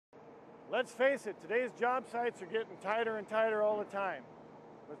Let's face it, today's job sites are getting tighter and tighter all the time.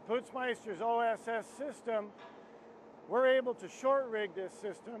 With Putmizmeister's OSS system, we're able to short rig this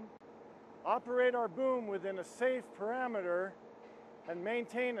system, operate our boom within a safe parameter, and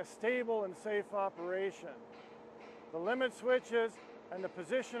maintain a stable and safe operation. The limit switches and the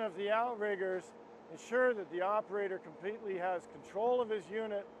position of the outriggers ensure that the operator completely has control of his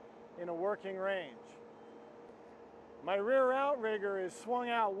unit in a working range. My rear outrigger is swung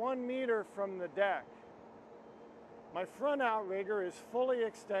out 1 meter from the deck. My front outrigger is fully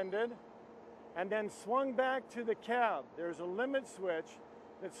extended and then swung back to the cab. There's a limit switch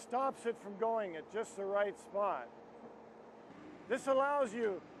that stops it from going at just the right spot. This allows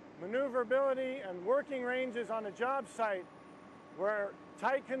you maneuverability and working ranges on a job site where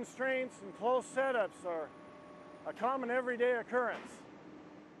tight constraints and close setups are a common everyday occurrence.